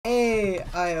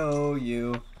I owe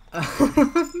you.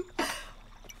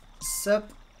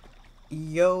 Sup,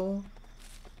 yo,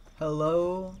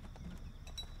 hello,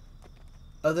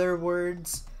 other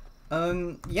words.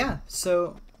 Yeah,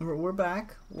 so we're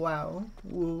back. Wow,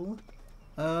 woo.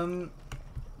 Yeah,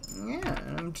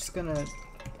 I'm just gonna,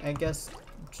 I guess,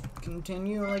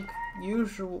 continue like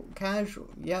usual, casual.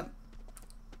 Yep.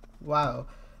 Wow.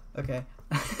 Okay.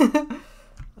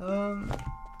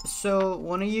 So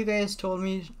one of you guys told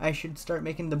me I should start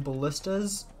making the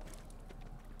ballistas.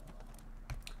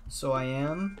 So I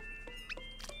am.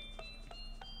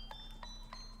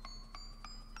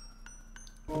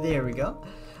 There we go.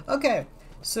 Okay.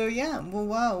 So yeah, well,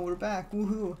 wow, we're back.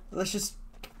 Woohoo. Let's just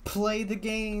play the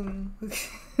game.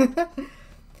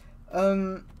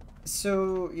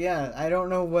 So yeah, I don't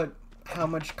know how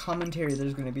much commentary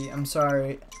there's gonna be. I'm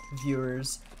sorry,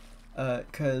 viewers,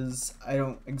 cause I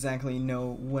don't exactly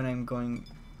know when I'm going.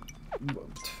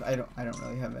 I don't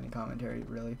really have any commentary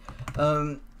really.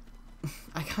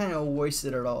 I kind of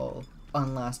wasted it all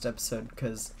on last episode,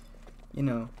 cause, you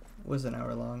know, it was an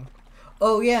hour long.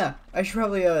 Oh yeah, I should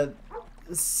probably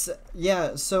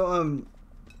yeah. So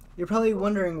you're probably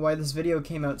wondering why this video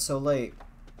came out so late.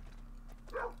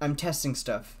 I'm testing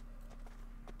stuff.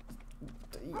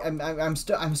 I'm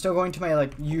still going to my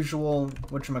like usual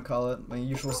whatchamacallit, my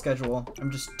usual schedule.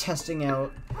 I'm just testing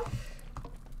out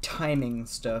timing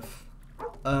stuff.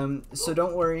 So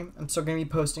don't worry, I'm still gonna be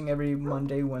posting every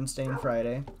Monday, Wednesday, and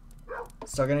Friday.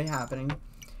 It's still gonna be happening.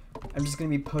 I'm just gonna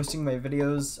be posting my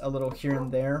videos a little here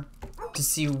and there to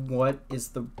see what is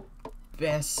the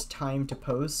best time to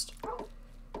post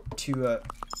to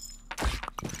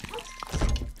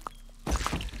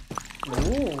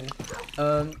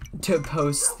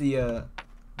post the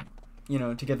you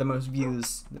know, to get the most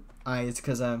views, eyes,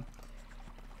 because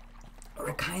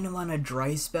we're kind of on a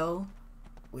dry spell.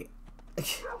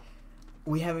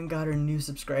 We haven't got our new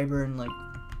subscriber in like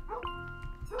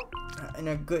in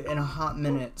a hot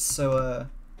minute, so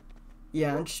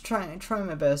yeah, I'm just trying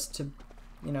my best to,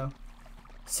 you know,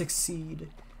 succeed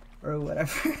or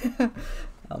whatever.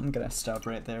 I'm gonna stop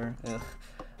right there.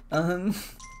 Ugh.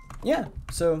 Yeah,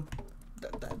 so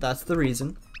that's the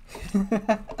reason.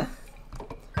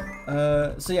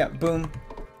 So yeah, boom,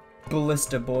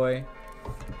 ballista boy.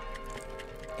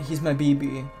 He's my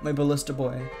BB, my ballista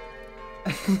boy.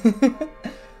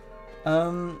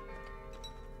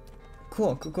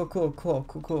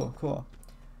 Cool.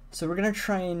 So we're gonna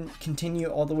try and continue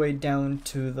all the way down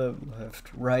to the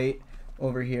left, right,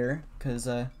 over here, cause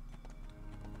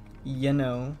you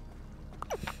know,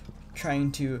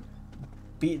 trying to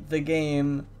beat the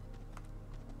game.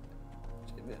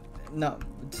 No,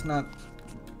 it's not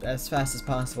as fast as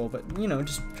possible, but you know,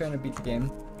 just trying to beat the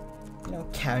game, you know,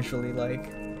 casually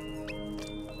like.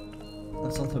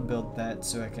 Let's also build that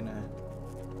so I can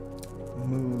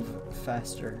move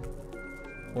faster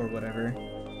or whatever.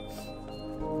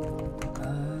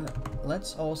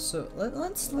 Let's also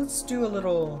let's do a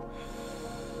little.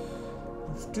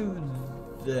 Let's do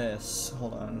this.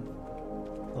 Hold on.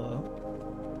 Hello.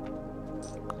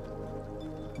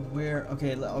 Where?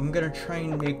 Okay, I'm gonna try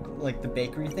and make like the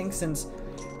bakery thing, since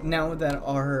now that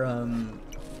our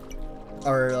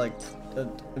like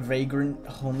vagrant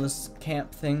homeless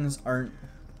camp things aren't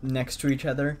next to each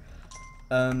other.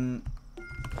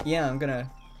 Yeah,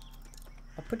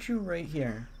 I'll put you right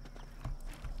here.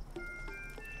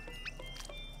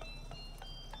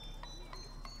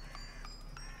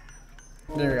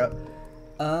 There we go.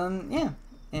 Yeah,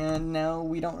 and now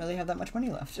we don't really have that much money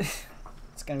left.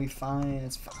 It's gonna be fine,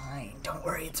 it's fine, don't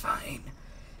worry, it's fine.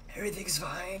 Everything's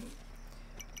fine.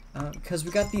 Because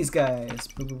we got these guys.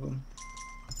 Boom, boom, boom.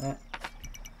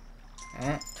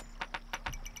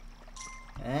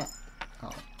 Oh.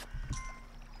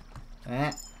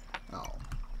 Oh.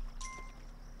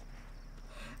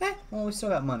 Well, we still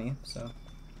got money, so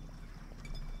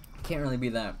can't really be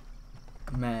that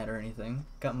mad or anything.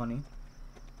 Got money.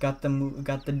 Got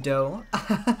the dough.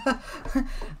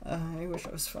 I wish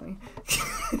I was funny.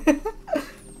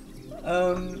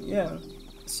 Yeah.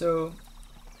 So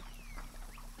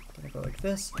gonna go like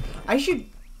this. I should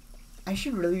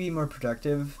really be more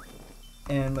productive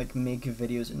and like make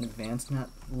videos in advance, not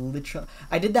literally.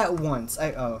 I did that once.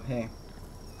 Oh, hey.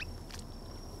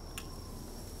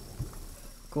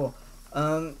 Cool.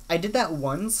 I did that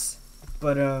once,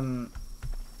 but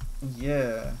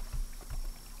yeah.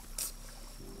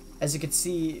 As you can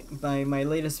see by my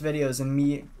latest videos and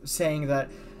me saying that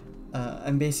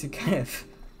I'm basically kind of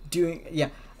doing, yeah,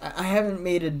 I haven't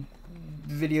made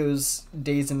videos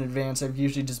days in advance. I've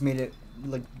usually just made it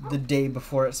like the day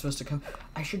before it's supposed to come.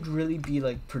 I should really be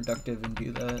like productive and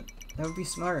do that. That would be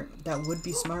smart. That would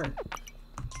be smart.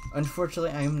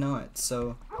 Unfortunately, I am not,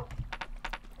 so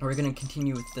we're gonna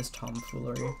continue with this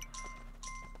tomfoolery.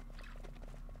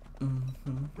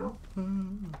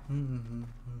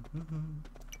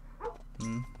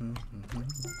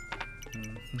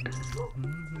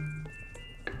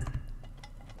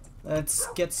 Let's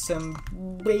get some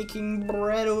baking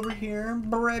bread over here.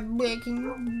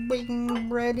 Baking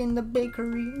bread in the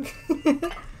bakery.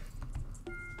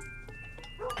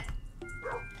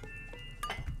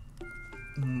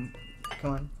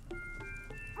 Come on.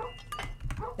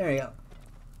 There you go.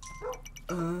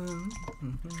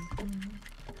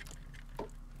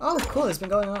 Oh, cool, it's been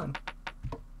going on.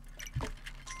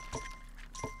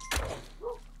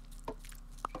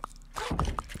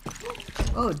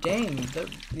 Oh, dang,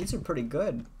 these are pretty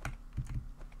good.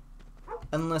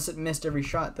 Unless it missed every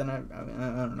shot, then I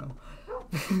don't know.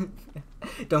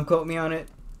 Don't quote me on it.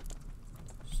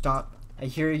 Stop. I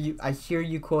hear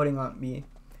you quoting on me.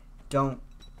 Don't.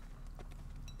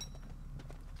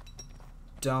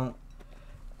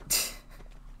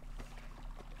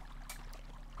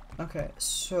 Okay,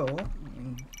 so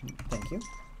thank you.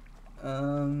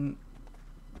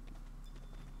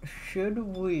 Should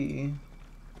we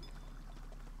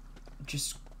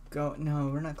just go? No,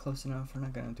 we're not close enough. We're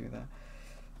not gonna do that.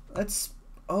 Let's.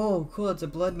 Oh, cool! It's a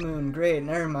blood moon. Great.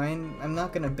 Never mind. I'm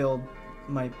not gonna build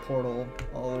my portal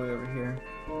all the way over here.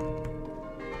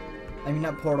 I mean,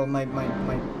 not portal. My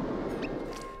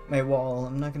wall.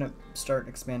 I'm not gonna start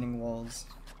expanding walls.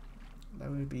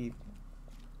 That would be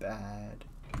bad.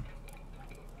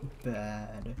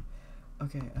 Bad.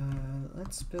 Okay,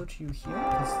 let's build you here,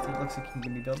 because it looks like you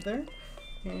can be built there.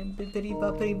 And bippity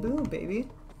boppity boo, baby.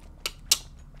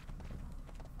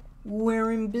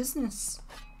 We're in business.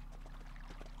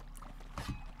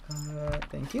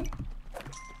 Thank you.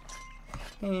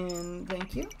 And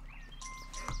thank you.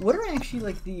 What are actually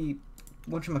like the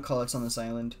whatchamacallits on this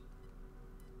island?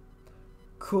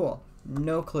 Cool.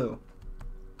 No clue.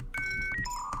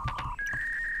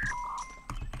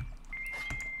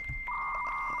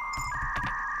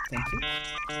 Thank you.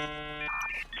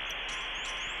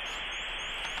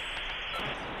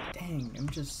 Dang, I'm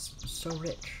just so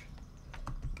rich.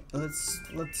 Let's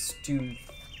do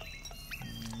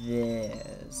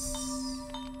this.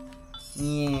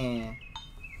 Yeah.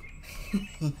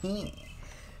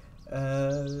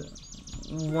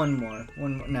 One more.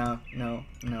 No.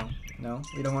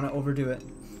 We don't want to overdo it.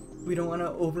 We don't want to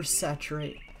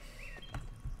oversaturate.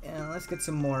 Yeah, let's get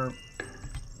some more.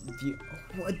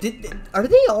 What are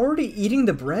they already eating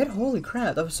the bread? Holy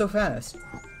crap, that was so fast.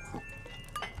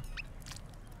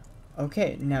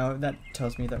 Okay, now that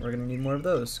tells me that we're gonna need more of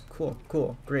those. Cool,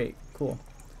 great, cool.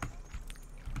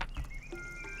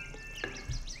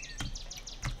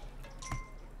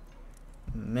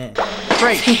 Man.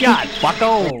 Great shot,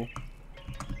 bucko!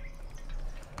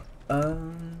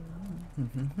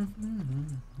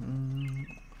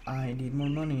 I need more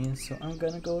money, so I'm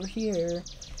gonna go over here.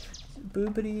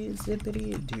 Boopity,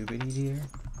 zippity, doobity dear.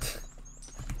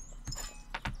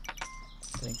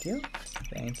 Thank you.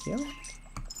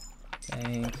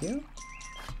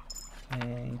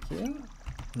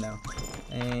 No.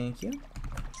 Thank you.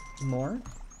 More.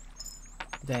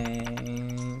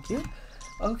 Thank you.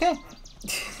 Okay.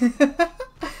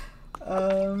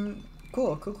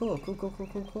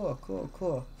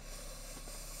 Cool.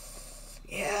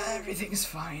 Yeah, everything's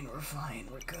fine. We're fine.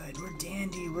 We're good. We're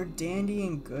dandy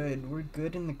and good. We're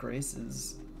good in the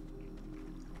graces.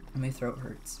 My throat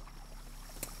hurts.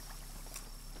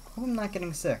 Hope I'm not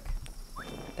getting sick.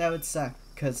 That would suck,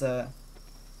 cause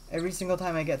every single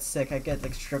time I get sick, I get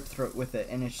like strep throat with it,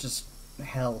 and it's just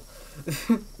hell.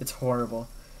 It's horrible.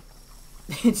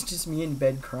 It's just me in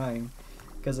bed crying,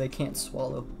 cause I can't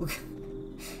swallow.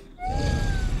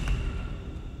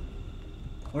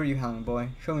 Where are you howling, boy?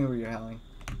 Show me where you're howling.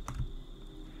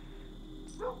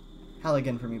 Howl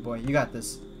again for me, boy. You got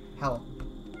this. Howl.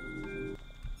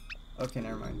 Okay,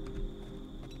 never mind.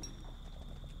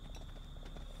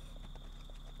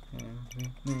 Are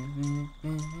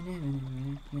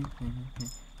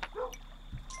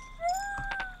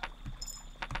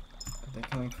they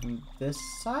coming from this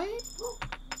side?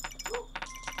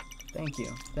 Thank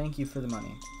you. Thank you for the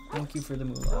money. Thank you for the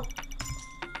moolah.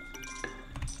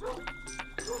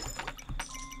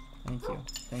 Thank you.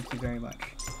 Thank you very much.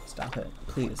 Stop it.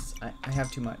 Please. I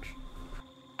have too much.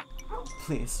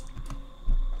 Please.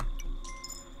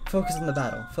 Focus on the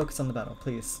battle. Focus on the battle,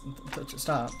 please.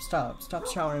 Stop. Stop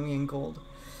showering me in gold.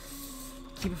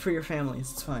 Keep it for your families.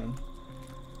 It's fine.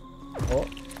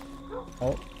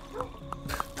 Oh.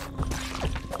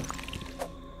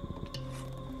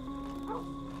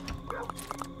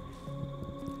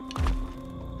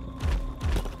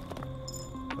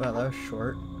 Wow, that was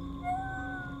short.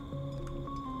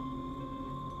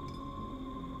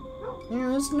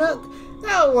 Yeah, it's not.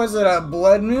 That wasn't a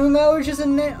blood moon. That was just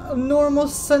a normal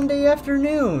Sunday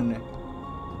afternoon.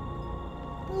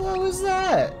 What was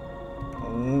that?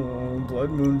 Oh, blood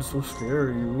moon's so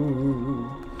scary. Ooh.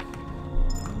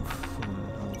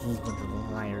 These bunch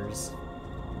of liars.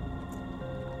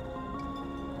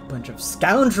 Bunch of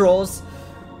scoundrels.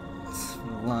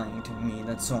 Lying to me.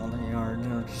 That's all they are.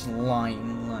 They're just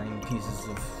lying pieces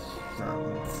of.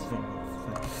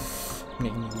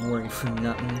 Making me worry for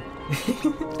nothing.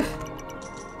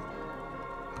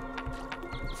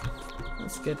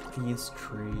 Let's get these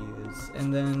trees,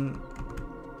 and then.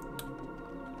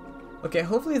 Okay,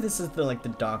 hopefully this is the the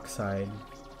dock side.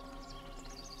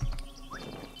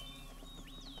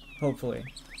 Hopefully.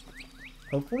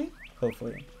 Hopefully?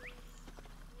 Hopefully.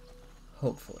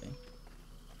 Hopefully.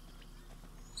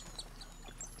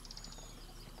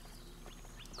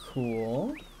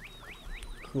 Cool.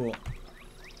 Cool.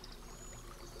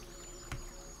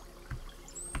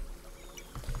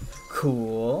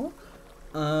 Cool.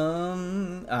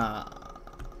 And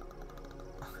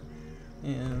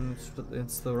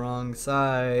it's the wrong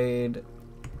side.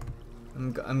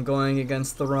 I'm going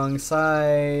against the wrong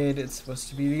side. It's supposed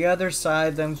to be the other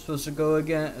side that I'm supposed to go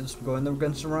against. I'm going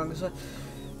against the wrong side.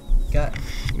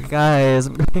 Guys,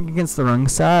 I'm going against the wrong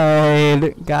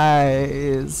side.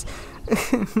 Guys.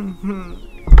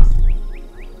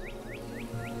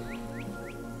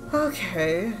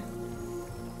 Okay.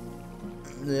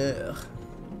 Ugh.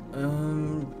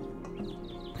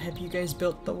 Have you guys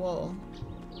built the wall?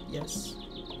 Yes,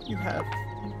 you have.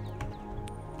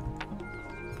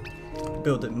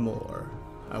 Build it more.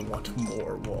 I want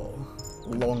more wall.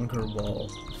 Longer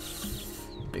wall.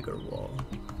 Bigger wall.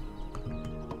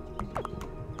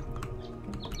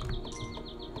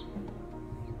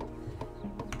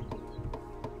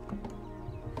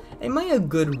 Am I a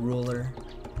good ruler?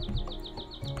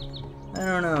 I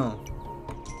don't know.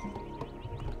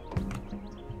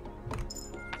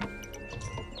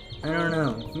 I don't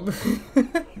know.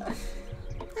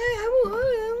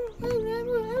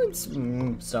 I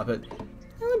would stop it.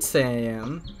 I would say I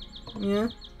am. Yeah.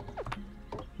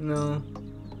 No.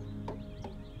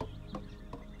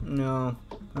 No,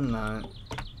 I'm not.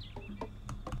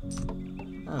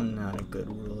 I'm not a good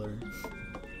ruler.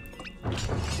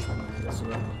 This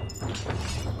way.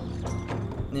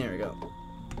 There we go.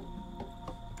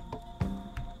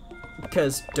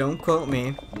 Because, don't quote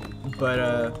me, but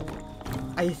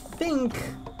I think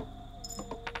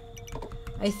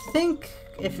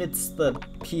if it's the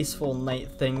peaceful night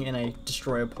thing and I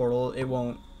destroy a portal, it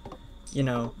won't, you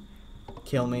know,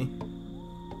 kill me.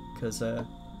 Cause that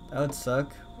would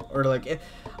suck. Or like,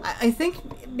 I think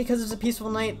because it's a peaceful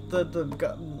night, the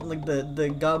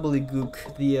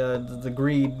gobbledygook,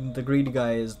 the greedy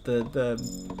guys,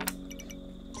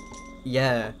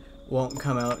 yeah, won't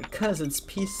come out because it's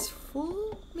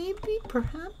peaceful. Maybe,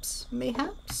 perhaps,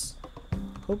 mayhaps,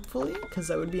 hopefully, because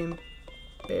that would be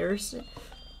embarrassing.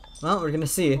 Well, we're gonna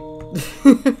see.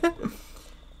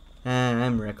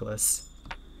 I'm reckless.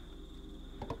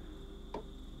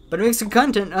 But it makes good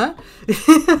content, huh?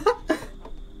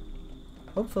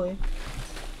 Hopefully.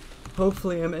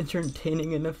 Hopefully I'm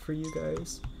entertaining enough for you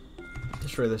guys.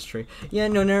 Destroy this tree. Yeah,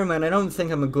 no, never mind. I don't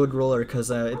think I'm a good roller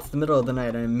because it's the middle of the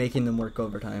night and I'm making them work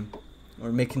overtime.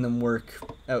 Or making them work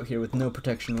out here with no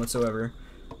protection whatsoever.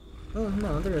 Oh,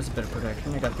 no, there is a bit of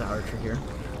protection. I got the archer here.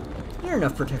 You're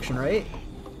enough protection, right?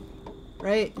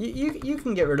 Right? You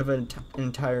can get rid of an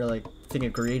entire, like, thing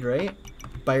of greed, right?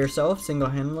 By yourself,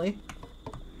 single-handedly.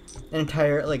 An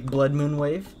entire, like, blood moon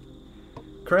wave.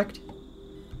 Correct?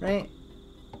 Right?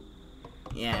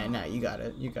 Yeah, no, you got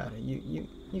it. You got it. You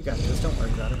got this. Don't worry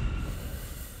about it.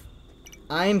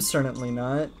 I'm certainly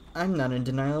not. I'm not in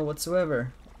denial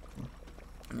whatsoever.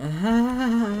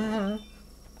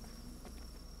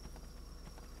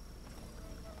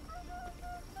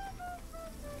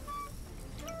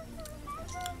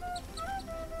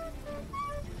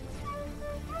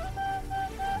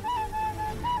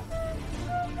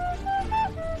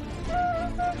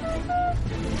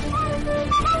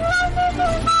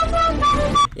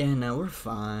 Yeah, no, we're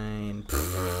fine.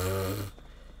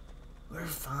 We're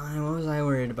fine. What was I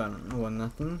worried about? Well,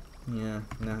 nothing. Yeah,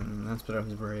 nothing. That's what I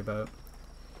was worried about.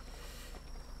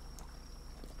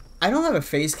 I don't have a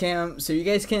face cam, so you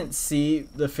guys can't see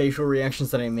the facial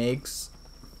reactions that I make.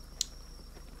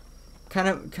 Kind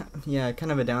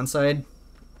of a downside.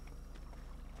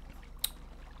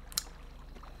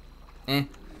 Eh.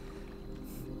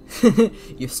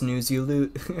 You snooze, you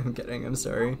loot. I'm kidding, I'm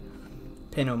sorry.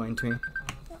 Pay no mind to me.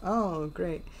 Oh,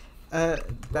 great. That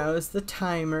was the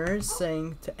timer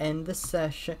saying to end the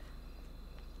session.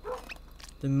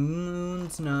 The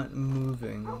moon's not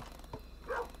moving.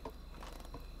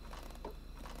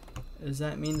 Does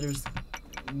that mean there's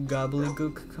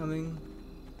gobbledygook coming?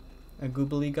 A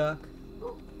goobly-gawk?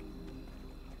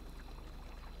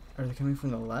 Are they coming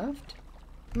from the left?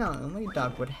 No, my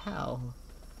dog would howl.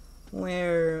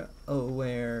 Where, oh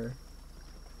where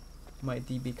might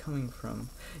they be coming from?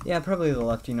 Yeah, probably the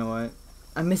left, you know what?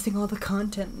 I'm missing all the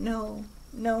content. No,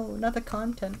 no, not the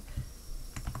content.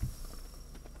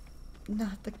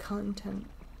 Not the content.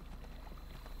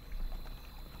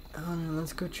 Oh no,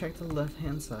 let's go check the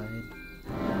left-hand side.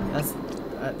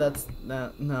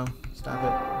 No, stop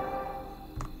it.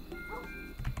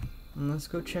 Let's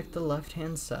go check the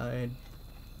left-hand side.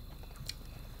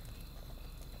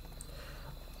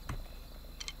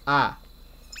 Ah.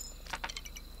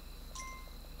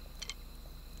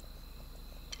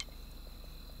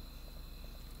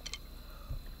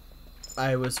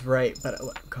 I was right, but at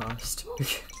what cost?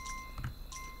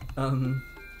 Mm-hmm.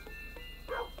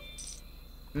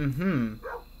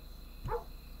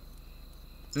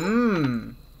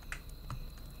 Mm.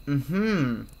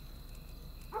 Mm-hmm.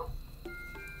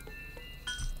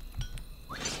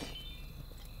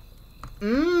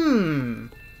 Mm.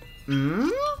 Mm?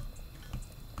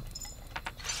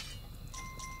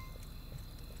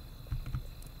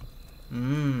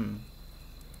 Mm.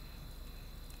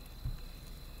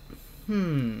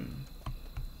 Hmm.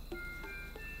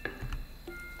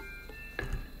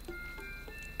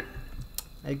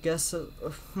 I guess,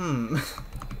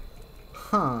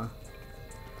 Huh.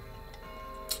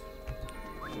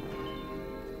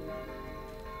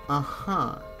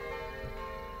 Uh-huh.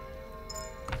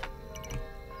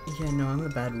 Yeah, no, I'm a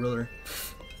bad ruler.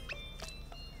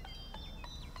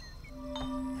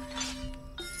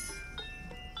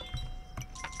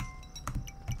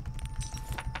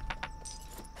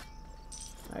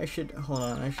 Hold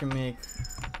on, I should make...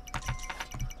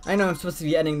 I know I'm supposed to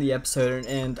be editing the episode,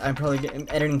 and I'm probably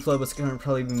editing Flobus gonna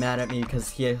probably be mad at me because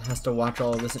he has to watch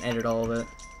all of this and edit all of it.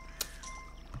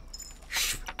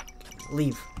 Shh!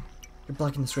 Leave. You're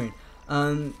blocking the screen.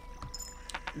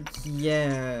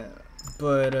 Yeah,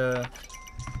 but,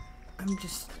 I'm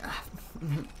just...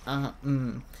 I'm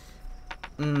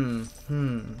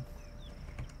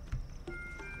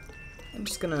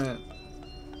just gonna...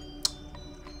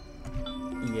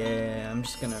 Yeah, I'm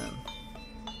just gonna...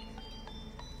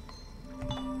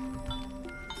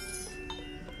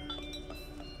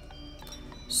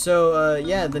 So,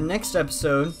 yeah, the next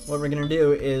episode, what we're gonna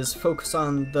do is focus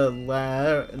on the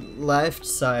left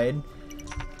side,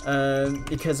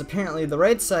 because apparently the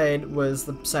right side was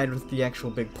the side with the actual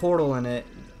big portal in it,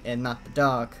 and not the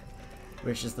dock,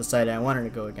 which is the side I wanted to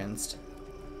go against.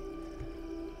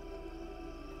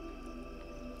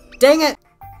 Dang it!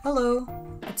 Hello,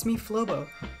 it's me, Flobo.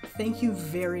 Thank you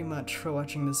very much for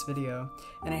watching this video,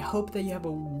 and I hope that you have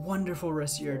a wonderful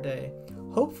rest of your day.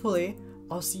 Hopefully,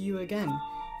 I'll see you again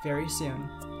very soon.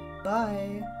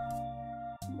 Bye!